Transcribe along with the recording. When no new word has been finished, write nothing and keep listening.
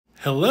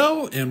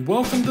Hello and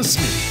welcome to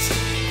Smitty's.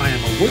 I am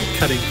a wood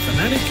cutting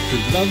fanatic who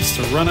loves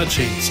to run a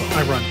chainsaw.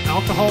 I run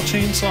alcohol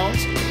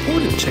chainsaws,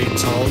 ported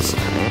chainsaws,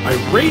 I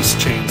race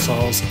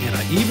chainsaws, and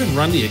I even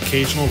run the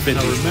occasional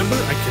vintage. Now remember,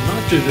 I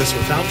cannot do this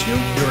without you.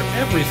 You're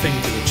everything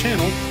to the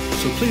channel,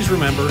 so please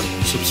remember,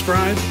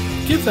 subscribe,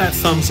 give that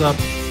thumbs up,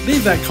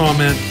 leave that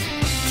comment.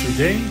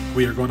 Today,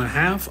 we are going to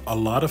have a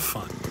lot of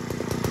fun.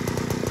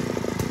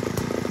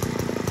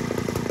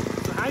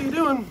 So how you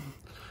doing?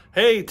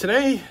 Hey,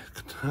 today,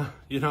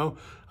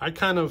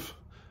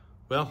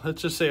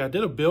 let's just say I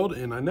did a build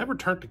and I never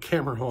turned the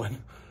camera on.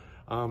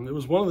 It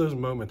was one of those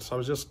moments. I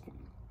was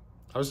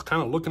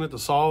kind of looking at the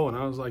saw and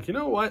I was like, you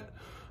know what?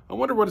 I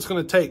wonder what it's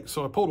going to take.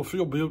 So I pulled a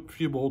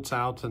few bolts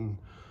out and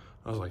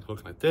I was like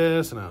looking at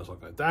this and I was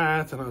looking at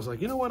that. And I was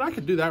like, you know what? I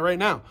could do that right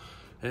now.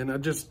 And I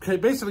just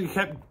basically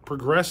kept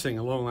progressing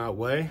along that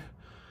way.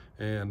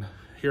 And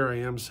here I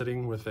am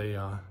sitting with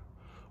a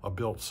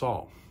built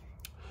saw.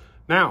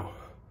 Now,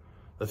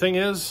 the thing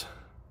is,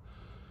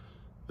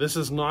 this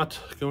is not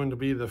going to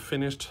be the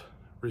finished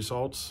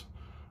results,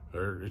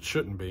 or it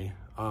shouldn't be.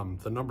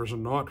 The numbers are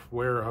not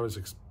where I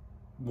was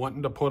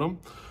wanting to put them.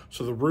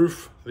 So the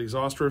roof, the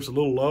exhaust roof's a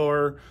little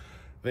lower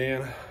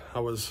than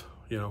I was,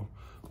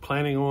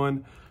 planning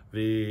on.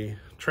 The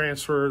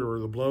transfer or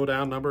the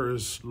blowdown number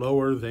is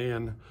lower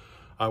than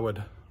I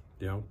would,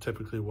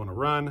 typically want to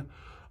run.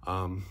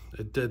 I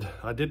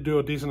did do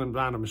a decent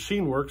amount of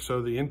machine work,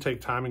 so the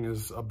intake timing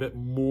is a bit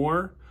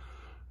more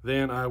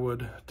than I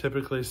would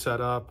typically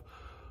set up.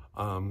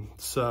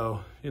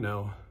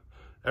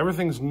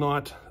 Everything's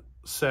not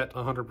set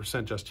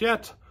 100% just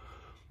yet.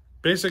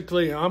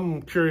 Basically,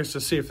 I'm curious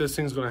to see if this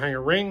thing's going to hang a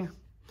ring,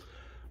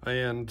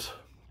 and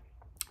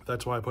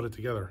that's why I put it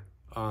together.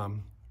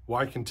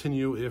 Why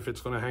continue if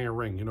it's going to hang a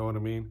ring? You know what I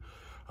mean?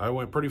 I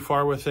went pretty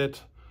far with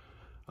it.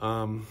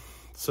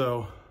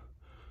 So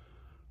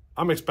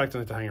I'm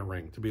expecting it to hang a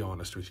ring, to be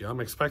honest with you.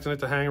 I'm expecting it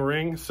to hang a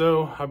ring.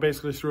 So I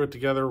basically threw it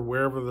together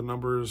wherever the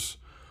numbers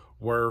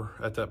were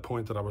at that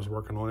point that I was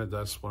working on it.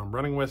 That's what I'm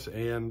running with,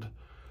 and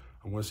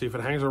I'm going to see if it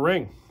hangs a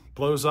ring,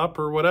 blows up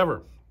or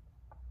whatever.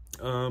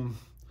 And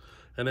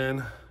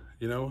then,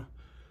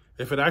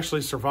 if it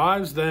actually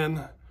survives,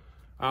 then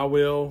I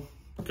will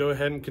go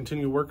ahead and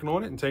continue working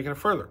on it and taking it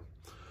further.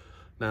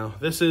 Now,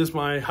 this is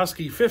my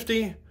Husky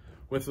 50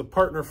 with the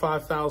Partner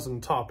 5000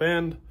 top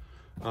end.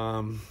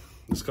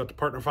 It's got the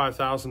Partner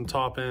 5000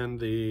 top end,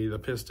 the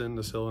piston,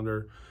 the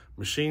cylinder,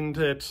 machined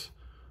it,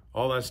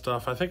 all that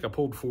stuff. I think I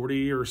pulled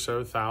 40 or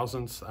so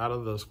thousandths out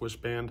of the squish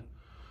band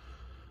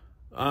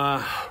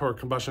or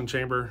combustion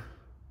chamber.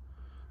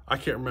 I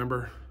can't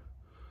remember,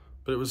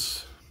 but it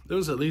was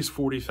at least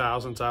 40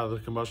 thousandths out of the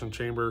combustion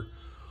chamber,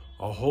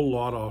 a whole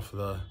lot off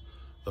the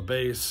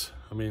base.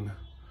 I mean,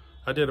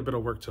 I did a bit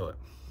of work to it.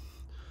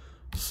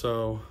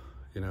 So,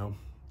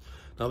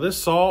 now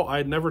this saw,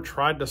 I'd never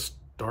tried to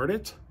start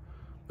it,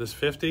 this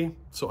 50,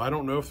 so I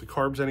don't know if the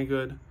carb's any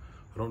good.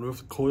 I don't know if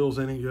the coil's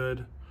any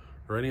good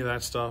or any of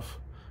that stuff.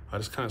 I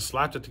just kind of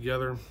slapped it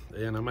together,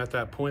 and I'm at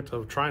that point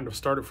of trying to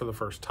start it for the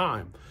first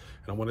time.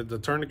 And I wanted to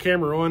turn the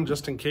camera on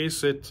just in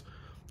case it,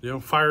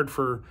 fired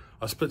for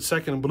a split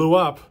second and blew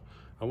up.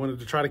 I wanted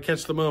to try to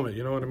catch the moment,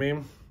 you know what I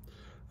mean?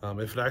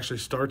 If it actually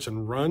starts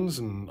and runs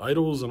and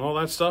idles and all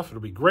that stuff, it'll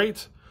be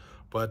great.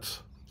 But,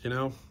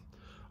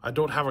 I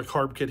don't have a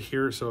carb kit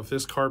here, so if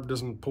this carb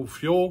doesn't pull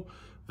fuel,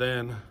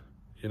 then,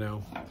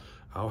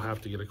 I'll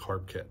have to get a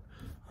carb kit.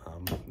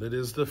 It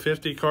is the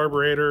 50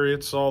 carburetor,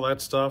 it's all that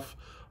stuff.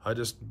 I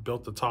just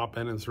built the top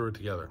end and threw it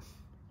together.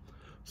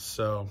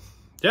 So,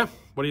 yeah,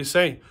 what do you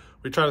say?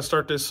 We try to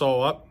start this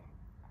saw up.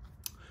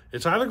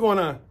 It's either going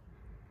to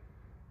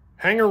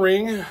hang a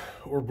ring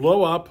or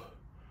blow up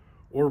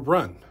or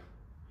run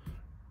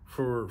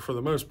for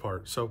the most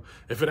part. So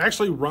if it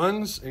actually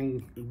runs,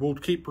 and we'll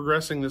keep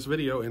progressing this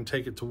video and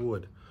take it to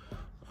wood.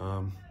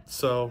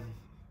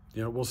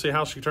 We'll see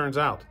how she turns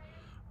out.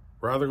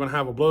 We're either going to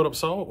have a blowed up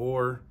saw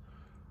or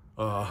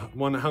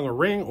one that hung a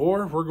ring,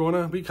 or we're going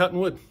to be cutting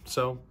wood.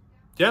 So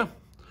yeah,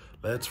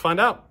 let's find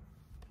out.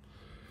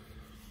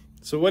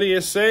 So what do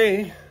you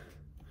say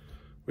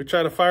we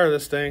try to fire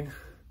this thing?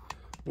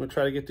 I'm going to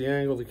try to get the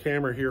angle of the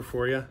camera here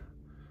for you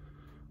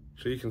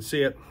so you can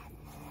see it.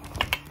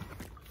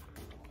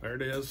 There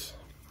it is.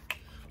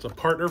 It's a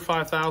Partner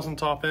 5000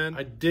 top end.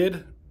 I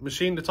did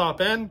machine the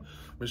top end,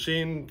 I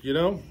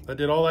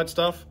did all that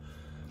stuff.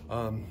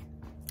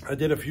 I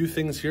did a few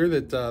things here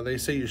that they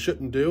say you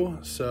shouldn't do.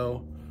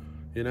 So,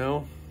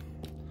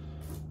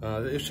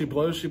 if she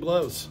blows, she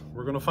blows.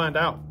 We're going to find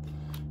out.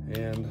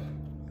 And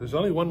there's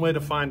only one way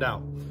to find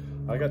out.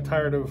 I got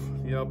tired of,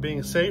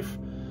 being safe.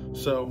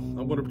 So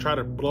I'm going to try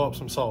to blow up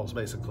some saws,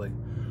 basically.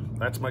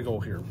 That's my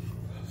goal here.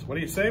 So what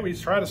do you say? We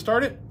try to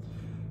start it.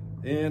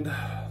 And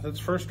let's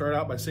first start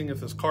out by seeing if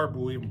this carb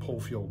will even pull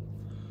fuel.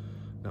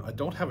 Now, I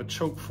don't have a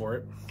choke for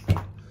it.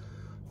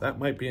 That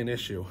might be an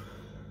issue.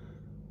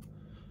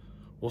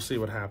 We'll see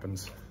what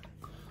happens.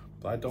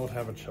 But I don't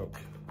have a choke.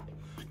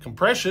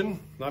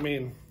 Compression, I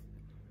mean,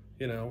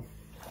 you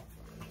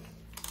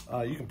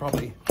can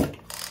probably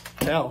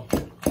tell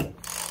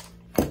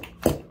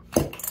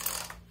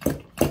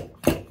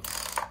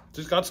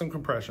just got some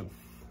compression.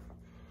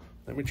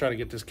 Let me try to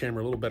get this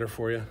camera a little better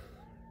for you.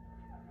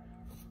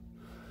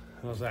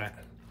 How's that?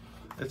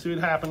 Let's see what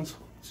happens.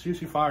 See if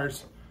she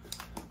fires.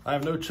 I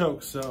have no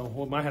choke, so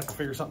we might have to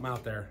figure something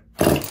out there.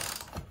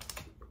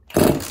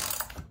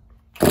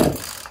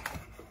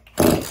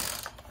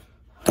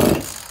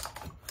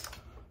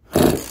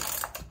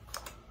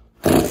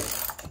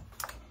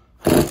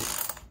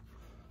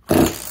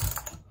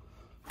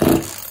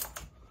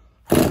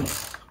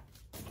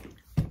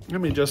 Let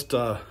me just,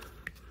 let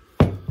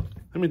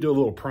me do a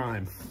little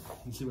prime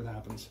and see what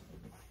happens.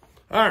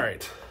 All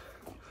right,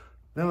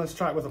 now let's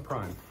try it with a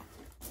prime.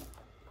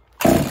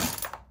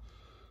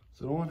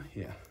 Is it on?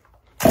 Yeah.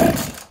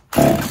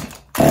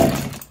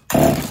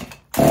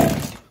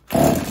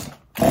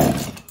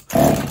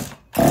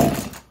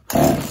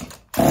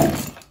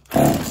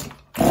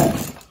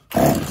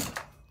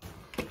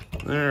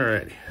 All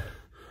righty.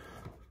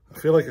 I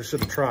feel like I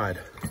should have tried.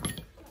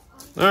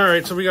 All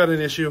right, so we got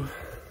an issue.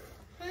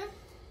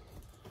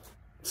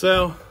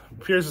 So,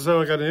 appears as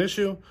though I got an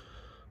issue.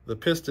 The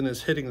piston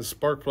is hitting the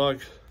spark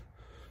plug.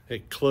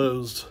 It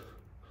closed.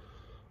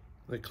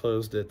 It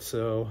closed it.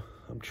 So,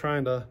 I'm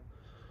trying to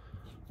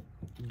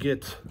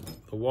get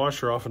the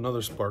washer off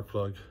another spark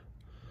plug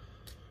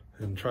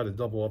and try to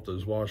double up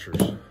those washers.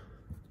 All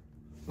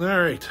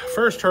right,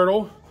 first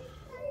hurdle,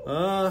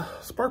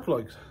 spark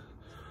plugs.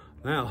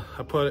 Now,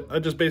 I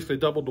just basically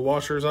doubled the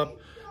washers up,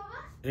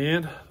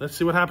 and let's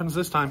see what happens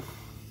this time.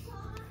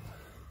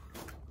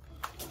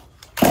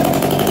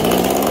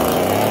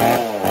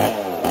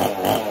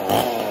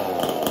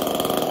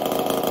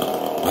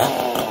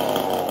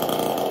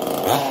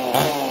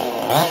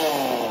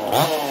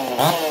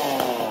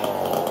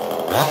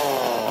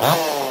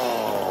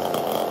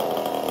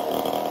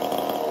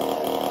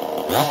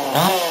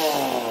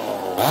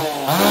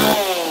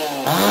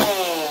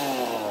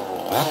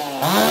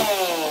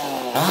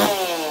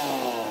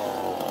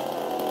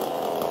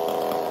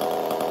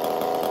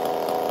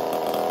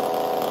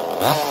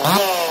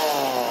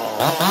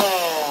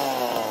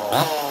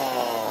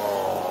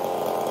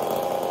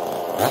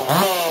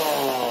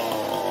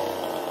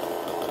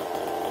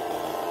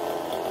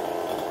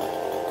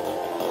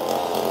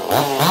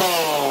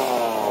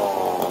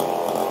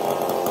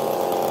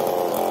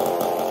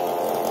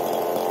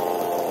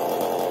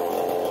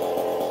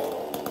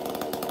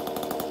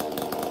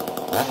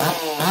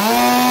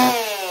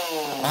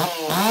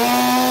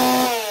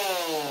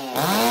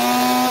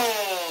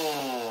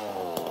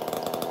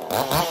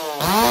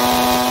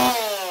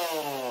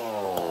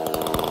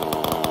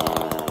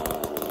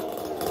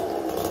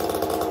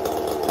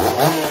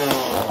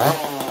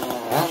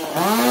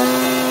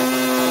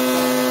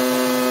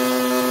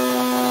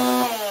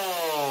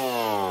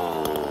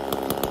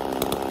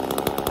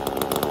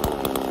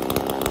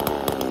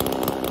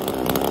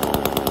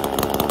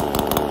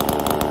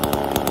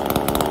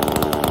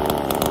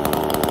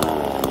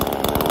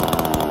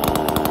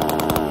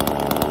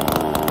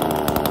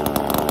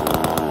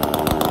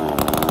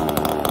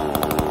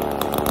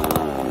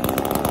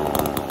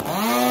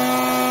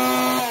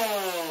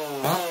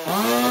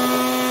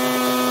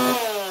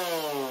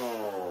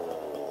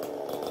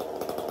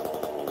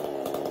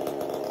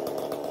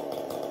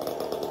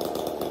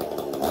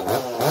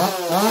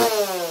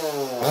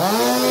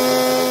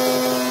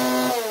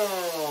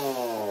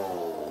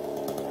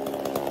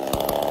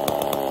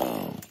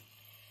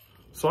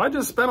 So I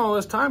just spent all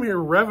this time here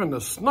revving the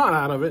snot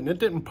out of it and it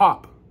didn't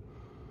pop.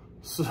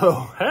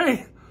 So,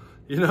 hey,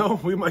 you know,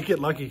 we might get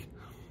lucky.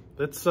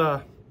 Let's,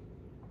 let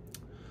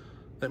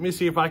me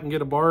see if I can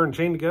get a bar and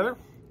chain together.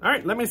 All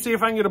right, let me see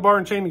if I can get a bar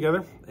and chain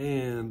together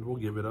and we'll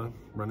give it a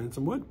run in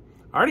some wood.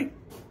 Alrighty.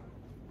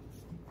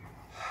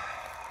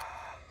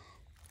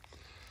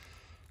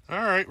 All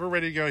right, we're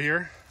ready to go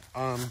here.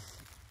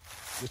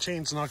 The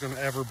chain's not gonna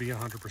ever be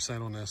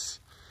 100% on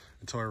this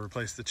until I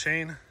replace the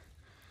chain.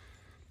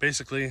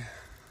 Basically,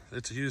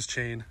 it's a used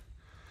chain,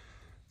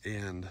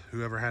 and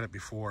whoever had it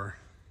before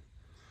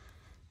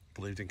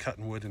believed in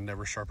cutting wood and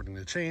never sharpening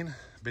the chain.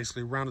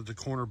 Basically rounded the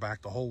corner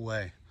back the whole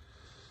way.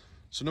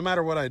 So no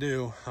matter what I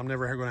do, I'm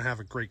never going to have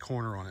a great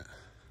corner on it,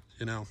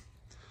 you know?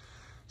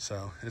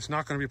 So it's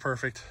not going to be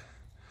perfect.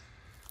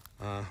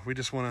 We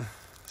just want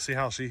to see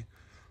how she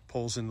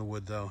pulls in the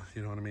wood though,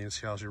 you know what I mean?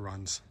 See how she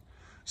runs.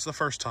 It's the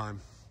first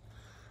time.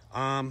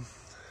 I'm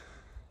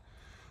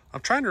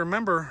trying to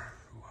remember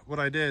what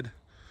I did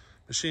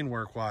machine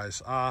work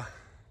wise. I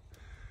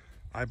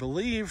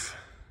believe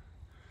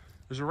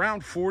it was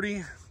around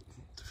 40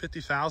 to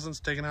 50 thousandths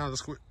taken out of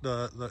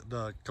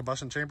the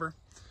combustion chamber,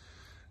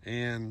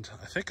 and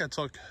I think I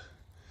took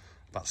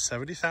about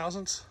 70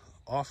 thousandths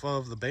off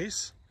of the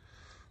base,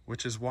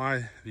 which is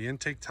why the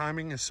intake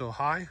timing is so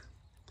high.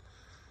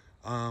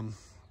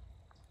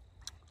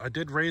 I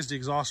did raise the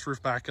exhaust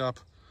roof back up.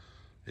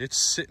 It's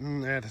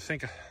sitting at, I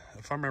think,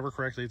 if I remember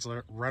correctly, it's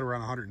right around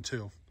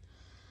 102.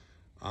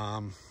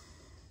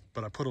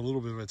 But I put a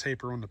little bit of a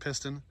taper on the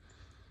piston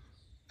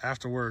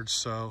afterwards,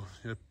 so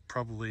it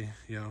probably,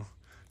 you know,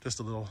 just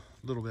a little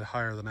bit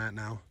higher than that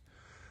now.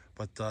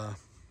 But the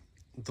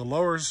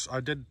lowers, I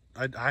did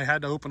I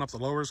had to open up the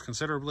lowers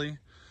considerably.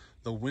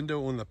 The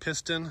window on the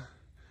piston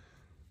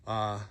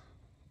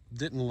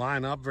didn't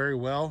line up very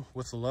well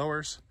with the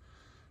lowers.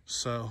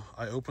 So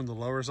I opened the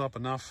lowers up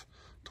enough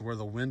to where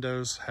the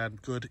windows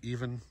had good,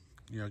 even,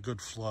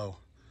 good flow.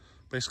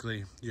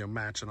 Basically,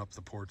 matching up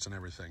the ports and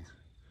everything.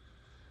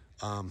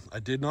 I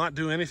did not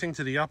do anything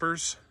to the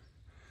uppers.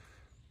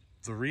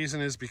 The reason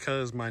is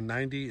because my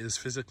 90 is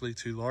physically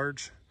too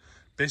large.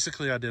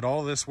 Basically, I did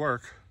all this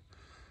work,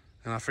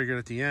 and I figured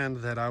at the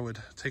end that I would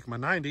take my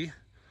 90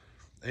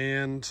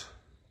 and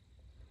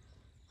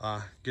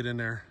get in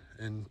there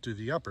and do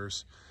the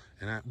uppers.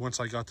 And once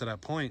I got to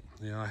that point,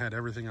 I had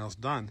everything else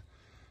done.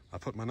 I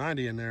put my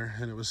 90 in there,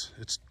 and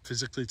it's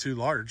physically too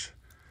large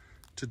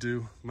to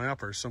do my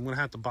uppers. So I'm gonna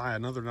have to buy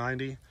another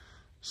 90,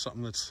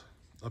 something that's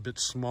a bit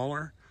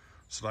smaller,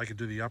 so that I could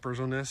do the uppers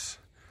on this.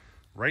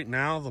 Right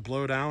now, the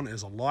blowdown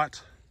is a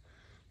lot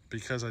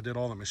because I did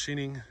all the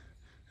machining,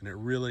 and it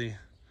really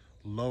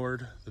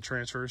lowered the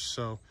transfers.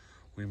 So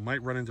we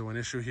might run into an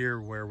issue here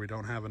where we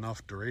don't have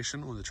enough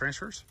duration on the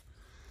transfers.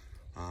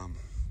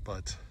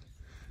 But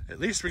at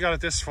least we got it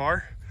this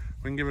far.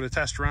 We can give it a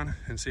test run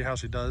and see how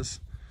she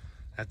does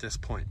at this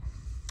point.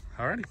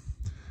 Alrighty,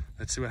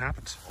 let's see what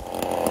happens.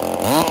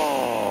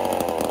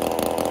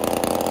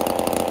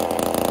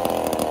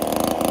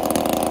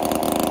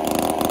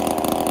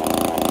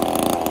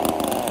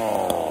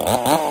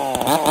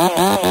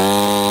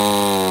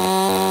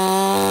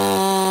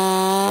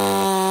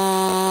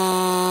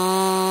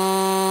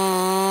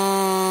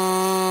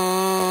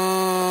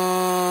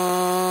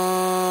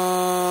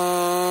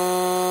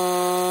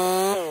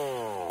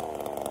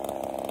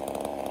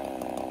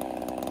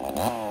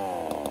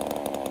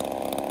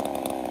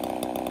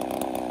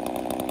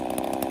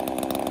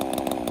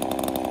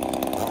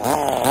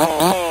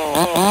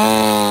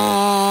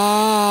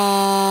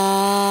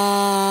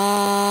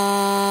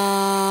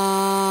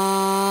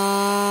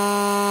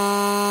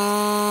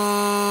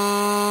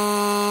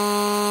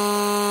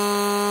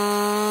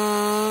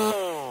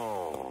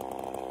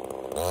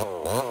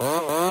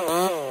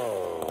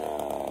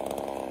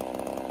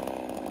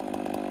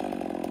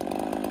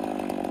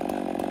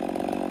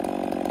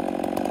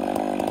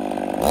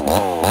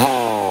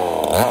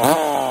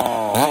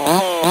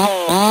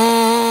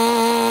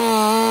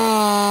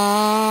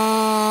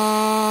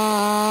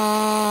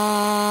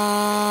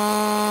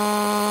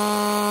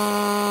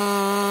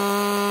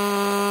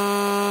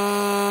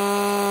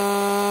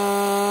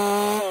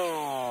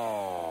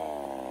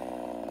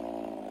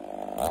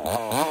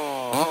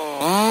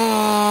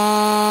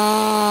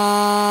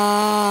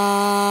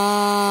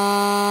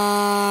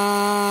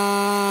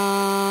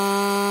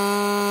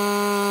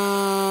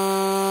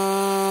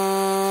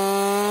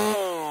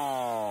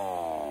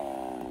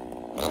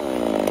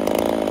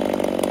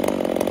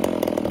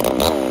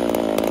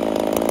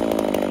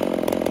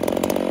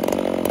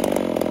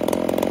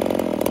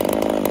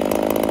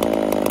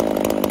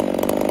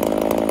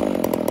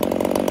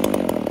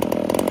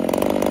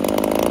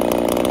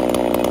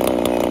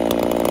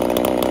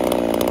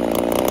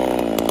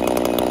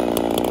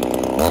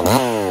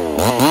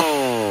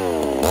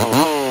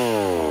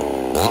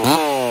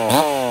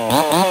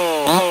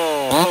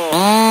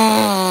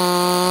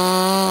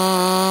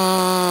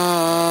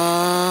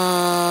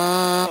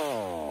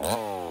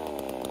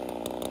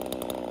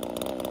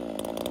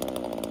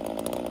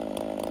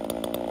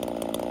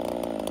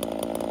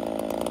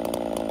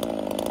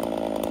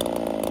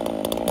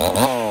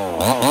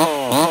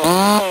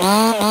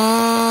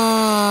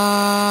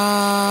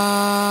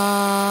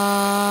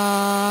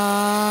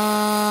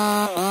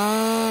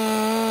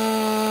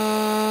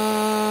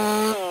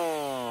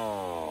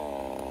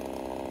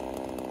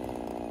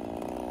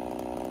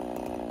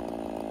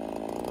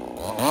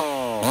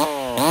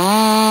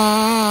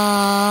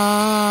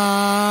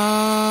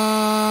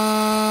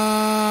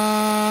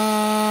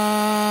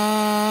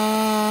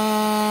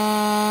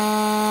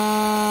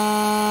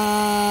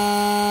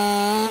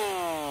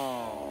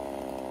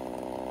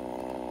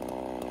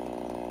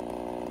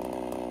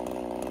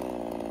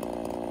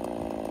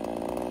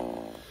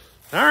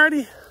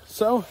 Alrighty,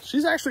 so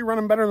she's actually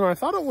running better than I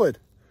thought it would.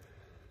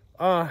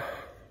 Because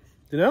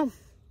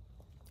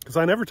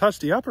I never touched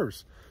the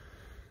uppers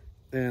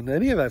and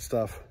any of that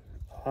stuff.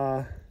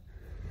 So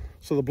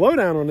the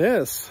blowdown on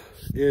this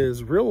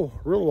is real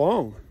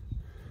long.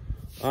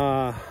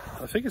 I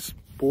think it's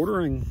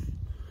bordering,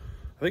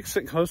 I think it's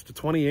sitting close to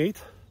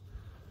 28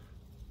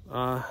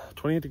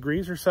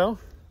 degrees or so.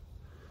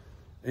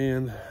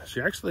 And she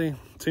actually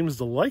seems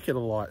to like it a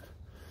lot.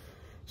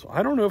 So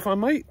I don't know if I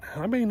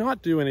may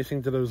not do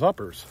anything to those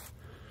uppers.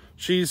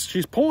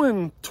 She's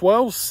pulling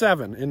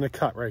 12.7 in the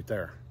cut right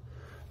there.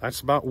 That's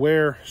about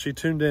where she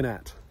tuned in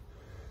at.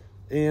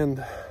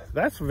 And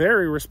that's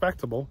very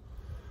respectable.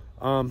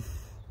 I'd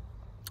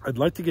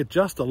like to get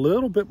just a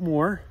little bit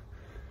more.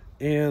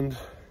 And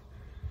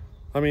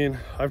I mean,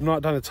 I've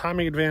not done a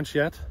timing advance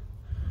yet.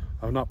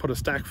 I've not put a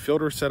stack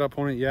filter set up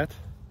on it yet.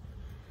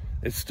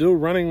 It's still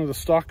running the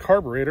stock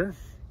carburetor.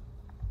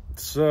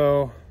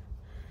 So,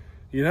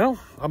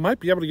 I might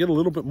be able to get a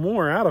little bit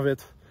more out of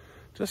it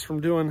just from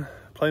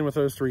playing with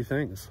those three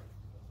things.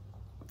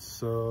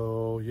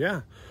 So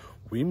yeah,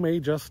 we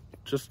may just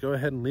go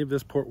ahead and leave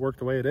this port work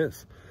the way it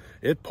is.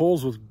 It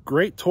pulls with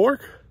great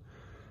torque.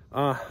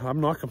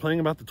 I'm not complaining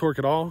about the torque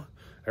at all.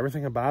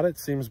 Everything about it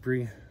seems to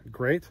be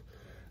great.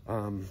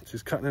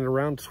 She's cutting it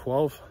around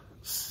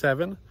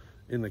 12.7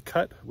 in the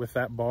cut with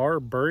that bar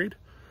buried.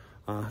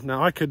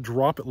 Now I could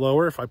drop it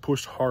lower if I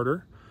pushed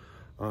harder.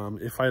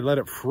 If I let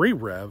it free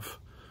rev,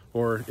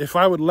 or if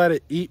I would let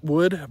it eat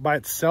wood by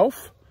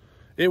itself,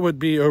 it would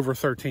be over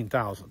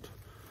 13,000.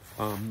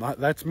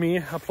 That's me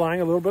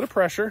applying a little bit of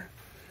pressure.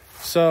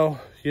 So,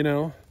 you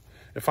know,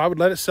 if I would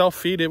let it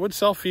self-feed, it would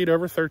self-feed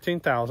over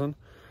 13,000.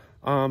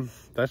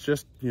 That's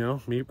just, you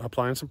know, me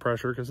applying some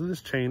pressure because of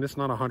this chain. It's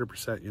not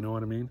 100%, you know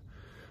what I mean?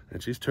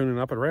 And she's tuning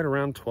up at right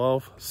around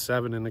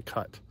 12.7 in the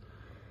cut.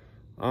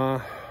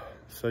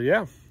 So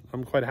yeah,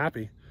 I'm quite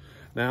happy.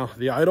 Now,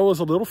 the idle is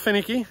a little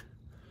finicky.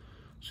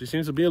 She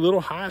seems to be a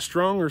little high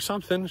strung or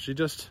something.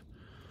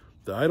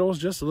 The idle is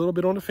just a little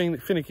bit on the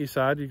finicky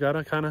side. You got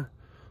to kind of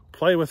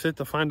play with it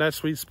to find that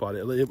sweet spot.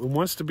 It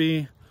wants to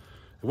be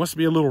a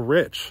little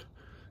rich.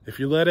 If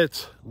you let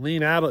it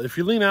lean out, if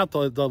you lean it out a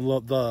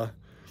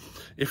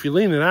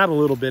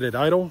little bit at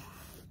idle,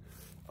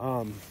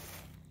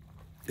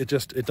 it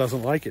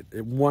doesn't like it.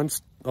 It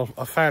wants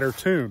a fatter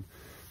tune.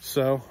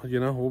 So, you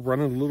know, we'll run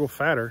it a little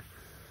fatter.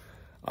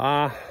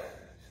 We'll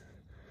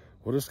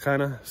just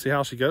kind of see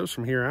how she goes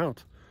from here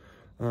out.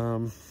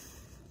 I'm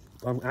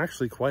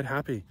actually quite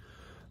happy.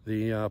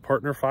 The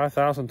Partner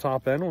 5000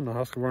 top end on the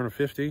Husqvarna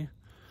 50,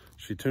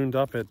 she tuned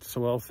up at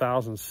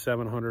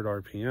 12,700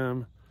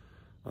 RPM.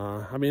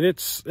 I mean,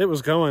 it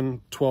was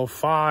going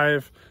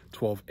 12.5,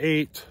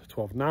 12.8,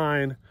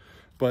 12.9,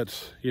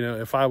 but you know,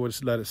 if I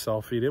would let it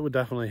self-feed, it would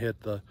definitely hit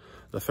the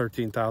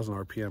 13,000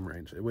 RPM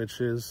range, which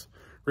is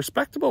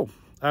respectable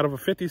out of a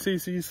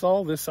 50cc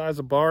saw this size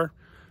of bar.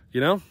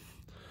 You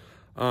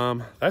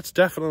know, that's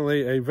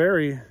definitely a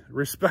very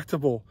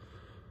respectable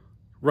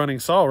running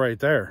saw right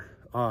there.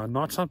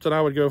 Not something I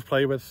would go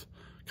play with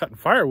cutting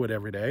firewood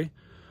every day,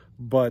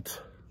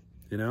 but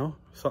you know,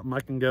 something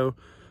I can go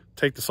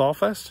take to Saw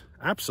Fest.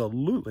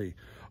 Absolutely.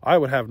 I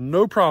would have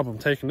no problem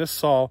taking this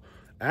saw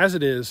as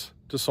it is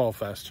to Saw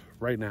Fest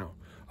right now.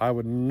 I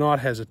would not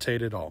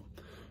hesitate at all.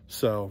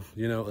 So,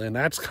 you know, and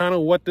that's kind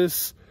of what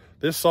this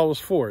saw was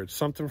for. It's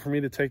something for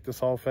me to take to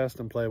Saw Fest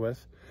and play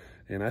with.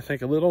 And I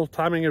think a little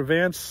timing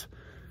advance,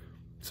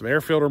 some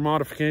air filter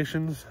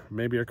modifications,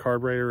 maybe a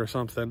carburetor or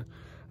something.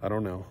 I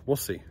don't know. We'll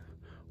see.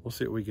 We'll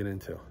see what we get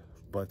into.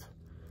 But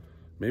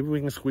maybe we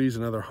can squeeze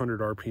another 100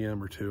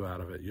 RPM or two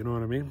out of it. You know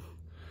what I mean?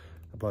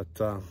 But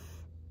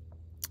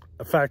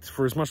in fact,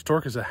 for as much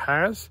torque as it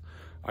has,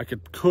 I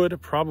could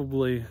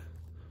probably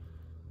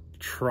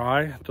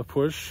try to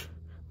push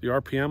the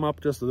RPM up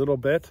just a little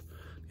bit.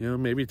 You know,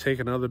 maybe take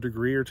another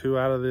degree or two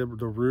out of the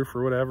roof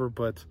or whatever,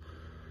 but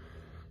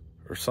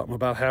or something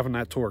about having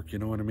that torque, you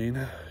know what I mean?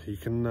 You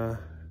can,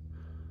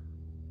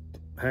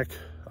 heck,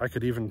 I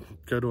could even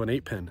go to an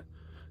 8-pin,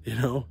 you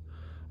know?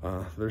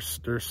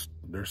 There's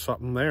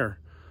something there.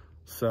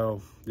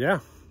 So yeah,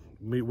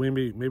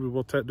 maybe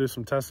we'll do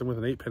some testing with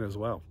an 8-pin as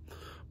well.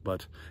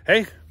 But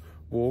hey,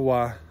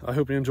 I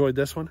hope you enjoyed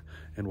this one,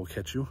 and we'll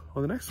catch you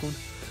on the next one.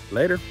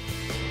 Later.